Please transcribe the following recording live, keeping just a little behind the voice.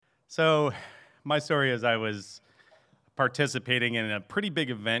So, my story is I was participating in a pretty big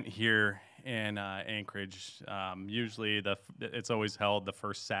event here in Anchorage. Usually, it's always held the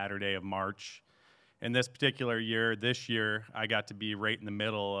first Saturday of March. And this year, I got to be right in the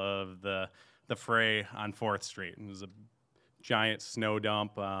middle of the fray on Fourth Street. It was a giant snow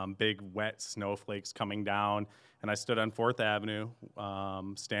dump, big wet snowflakes coming down, and I stood on Fourth Avenue,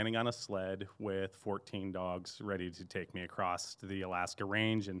 standing on a sled with 14 dogs ready to take me across to the Alaska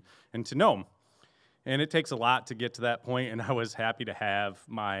Range and to Nome. And it takes a lot to get to that point, and I was happy to have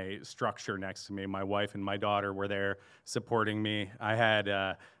my structure next to me. My wife and my daughter were there supporting me. I had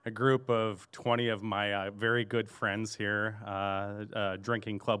a group of 20 of my very good friends here, a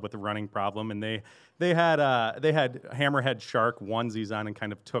drinking club with a running problem, and they had Hammerhead Shark onesies on and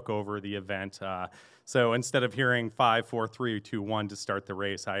kind of took over the event. So instead of hearing 5, 4, 3, 2, 1 to start the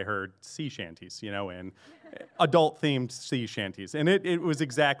race, I heard sea shanties, and adult-themed sea shanties, and it was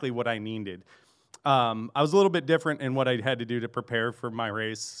exactly what I needed. I was a little bit different in what I had to do to prepare for my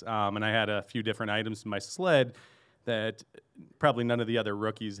race, and I had a few different items in my sled that probably none of the other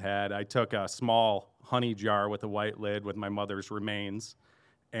rookies had. I took a small honey jar with a white lid with my mother's remains,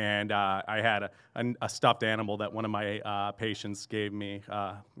 and I had a stuffed animal that one of my patients gave me,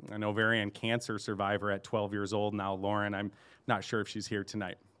 an ovarian cancer survivor at 12 years old now, Lauren. I'm not sure if she's here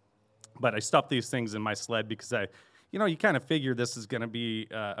tonight. But I stuffed these things in my sled because you kind of figure this is going to be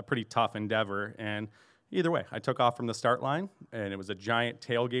a pretty tough endeavor. And either way, I took off from the start line, and it was a giant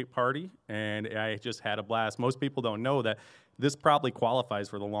tailgate party, and I just had a blast. Most people don't know that this probably qualifies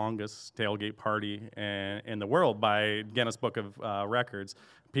for the longest tailgate party in the world by Guinness Book of Records.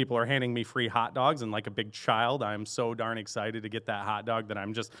 People are handing me free hot dogs, and like a big child, I'm so darn excited to get that hot dog that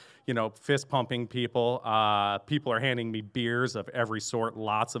I'm just, fist pumping people. People are handing me beers of every sort,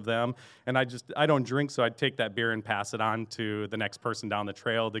 lots of them, and I don't drink, so I'd take that beer and pass it on to the next person down the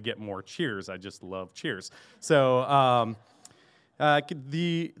trail to get more cheers. I just love cheers. So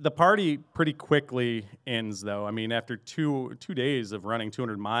the party pretty quickly ends, though. I mean, after two days of running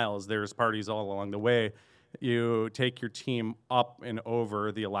 200 miles, there's parties all along the way. You take your team up and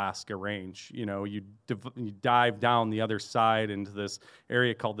over the Alaska Range. You dive down the other side into this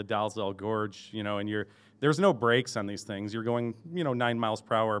area called the Dalzell Gorge, and there's no brakes on these things. You're going, 9 miles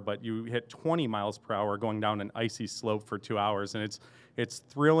per hour, but you hit 20 miles per hour going down an icy slope for 2 hours, and it's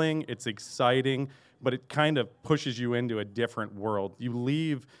thrilling, it's exciting, but it kind of pushes you into a different world. You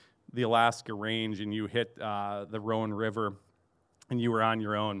leave the Alaska Range and you hit the Rowan River, and you were on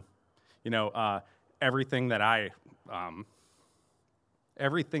your own. Everything that I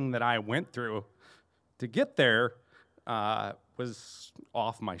went through to get there was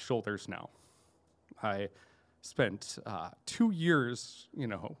off my shoulders now. I spent 2 years,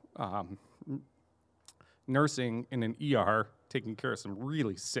 nursing in an ER, taking care of some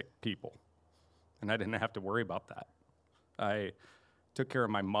really sick people, and I didn't have to worry about that. I took care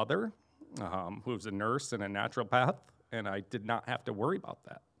of my mother, who was a nurse and a naturopath, and I did not have to worry about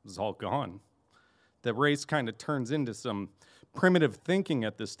that. It was all gone. The race kind of turns into some primitive thinking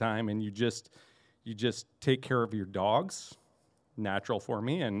at this time, and you just take care of your dogs, natural for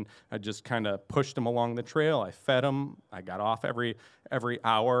me, and I just kind of pushed them along the trail. I fed them. I got off every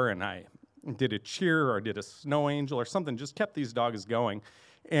hour, and I did a cheer or did a snow angel or something, just kept these dogs going.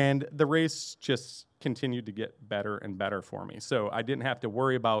 And the race just continued to get better and better for me. So I didn't have to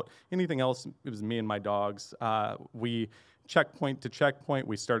worry about anything else. It was me and my dogs. We checkpoint to checkpoint,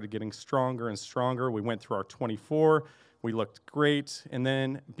 we started getting stronger and stronger. We went through our 24. We looked great. And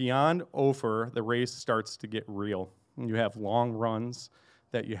then beyond Ophir, the race starts to get real. You have long runs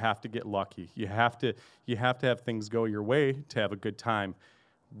that you have to get lucky. You have to have things go your way to have a good time.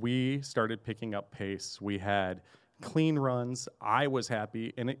 We started picking up pace. We had clean runs. I was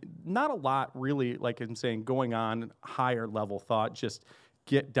happy. And not a lot really, like I'm saying, going on higher level thought, just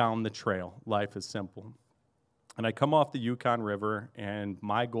get down the trail. Life is simple. And I come off the Yukon River, and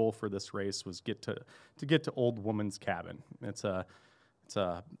my goal for this race was get to Old Woman's Cabin. It's a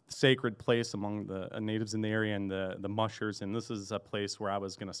sacred place among the natives in the area and the mushers, and this is a place where I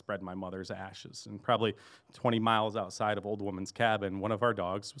was going to spread my mother's ashes. And probably 20 miles outside of Old Woman's Cabin, one of our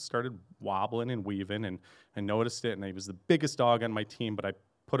dogs started wobbling and weaving, and I noticed it, and he was the biggest dog on my team, but I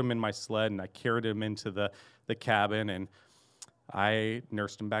put him in my sled, and I carried him into the cabin, and I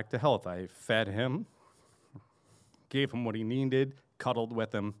nursed him back to health. I fed him, gave him what he needed, cuddled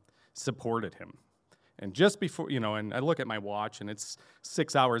with him, supported him. And just before, and I look at my watch, and it's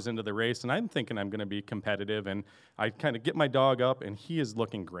 6 hours into the race, and I'm thinking I'm going to be competitive, and I kind of get my dog up, and he is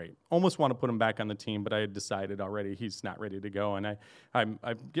looking great. Almost want to put him back on the team, but I had decided already he's not ready to go, and I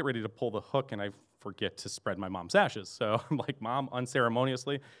get ready to pull the hook, and I forget to spread my mom's ashes. So I'm like, Mom,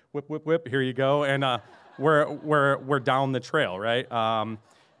 unceremoniously, whip, whip, whip, here you go, and we're down the trail, right?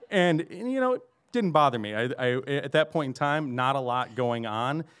 And it didn't bother me. I at that point in time, not a lot going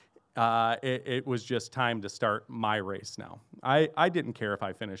on. It was just time to start my race now. I didn't care if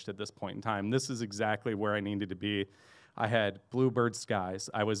I finished at this point in time. This is exactly where I needed to be. I had bluebird skies.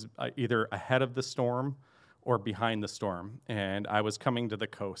 I was either ahead of the storm or behind the storm, and I was coming to the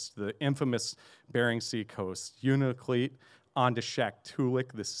coast, the infamous Bering Sea coast, Unalakleet onto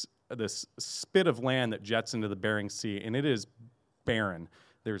Shaktoolik, this spit of land that jets into the Bering Sea, and it is barren.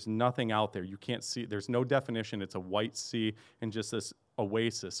 There's nothing out there. You can't see. There's no definition. It's a white sea and just this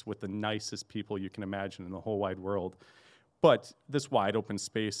oasis with the nicest people you can imagine in the whole wide world. But this wide open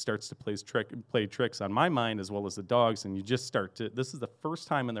space starts to play tricks on my mind as well as the dogs, and you just start to, this is the first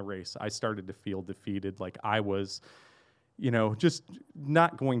time in the race I started to feel defeated, like I was, just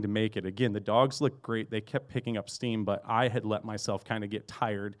not going to make it. Again, the dogs looked great. They kept picking up steam, but I had let myself kind of get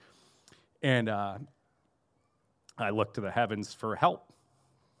tired, and I looked to the heavens for help.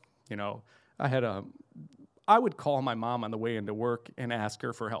 I would call my mom on the way into work and ask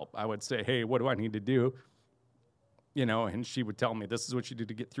her for help. I would say, hey, what do I need to do? And she would tell me, this is what you do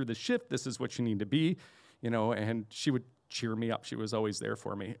to get through the shift. This is what you need to be, and she would cheer me up. She was always there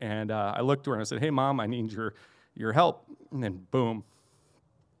for me. And I looked to her and I said, hey, Mom, I need your help. And then boom,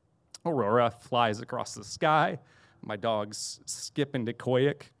 Aurora flies across the sky. My dogs skip into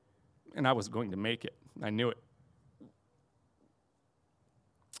Koyuk, and I was going to make it. I knew it.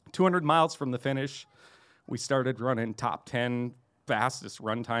 200 miles from the finish, we started running top 10 fastest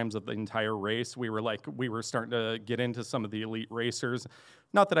run times of the entire race. We were starting to get into some of the elite racers.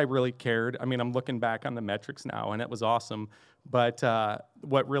 Not that I really cared. I mean, I'm looking back on the metrics now, and it was awesome. But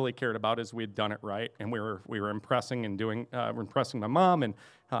what really cared about is we had done it right, and we were impressing and impressing my mom and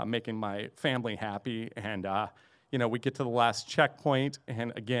making my family happy. And we get to the last checkpoint,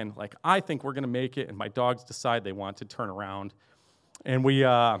 and again, I think we're going to make it, and my dogs decide they want to turn around. And we,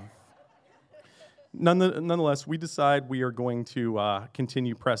 nonetheless, we decide we are going to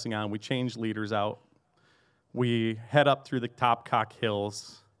continue pressing on. We change leaders out. We head up through the Topcock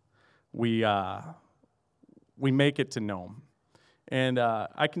Hills. We make it to Nome. And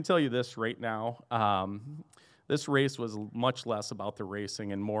I can tell you this right now. This race was much less about the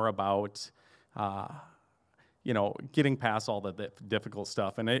racing and more about, getting past all the difficult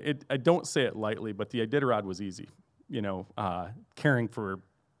stuff. And I don't say it lightly, but the Iditarod was easy. Caring for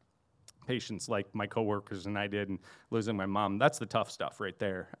patients like my coworkers and I did, and losing my mom, that's the tough stuff right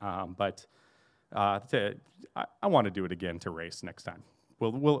there. But I want to do it again to race next time.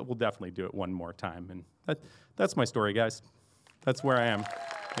 We'll definitely do it one more time. And that's my story, guys. That's where I am.